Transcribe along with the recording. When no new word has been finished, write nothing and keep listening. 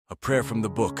A prayer from the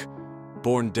book,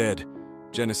 Born Dead,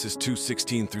 Genesis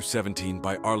 2:16 through 17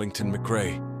 by Arlington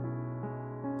McRae.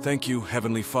 Thank you,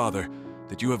 Heavenly Father,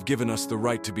 that you have given us the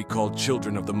right to be called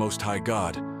children of the Most High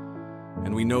God.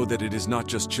 And we know that it is not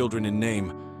just children in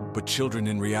name, but children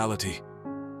in reality.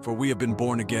 For we have been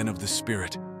born again of the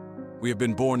Spirit. We have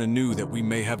been born anew that we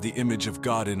may have the image of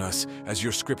God in us, as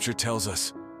your scripture tells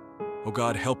us. O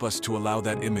God, help us to allow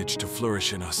that image to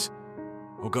flourish in us.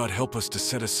 O God, help us to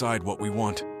set aside what we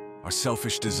want, our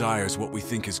selfish desires, what we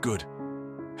think is good.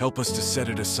 Help us to set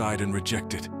it aside and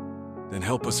reject it. Then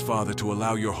help us, Father, to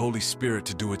allow your Holy Spirit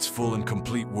to do its full and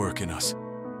complete work in us.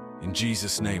 In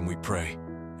Jesus' name we pray.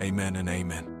 Amen and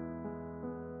amen.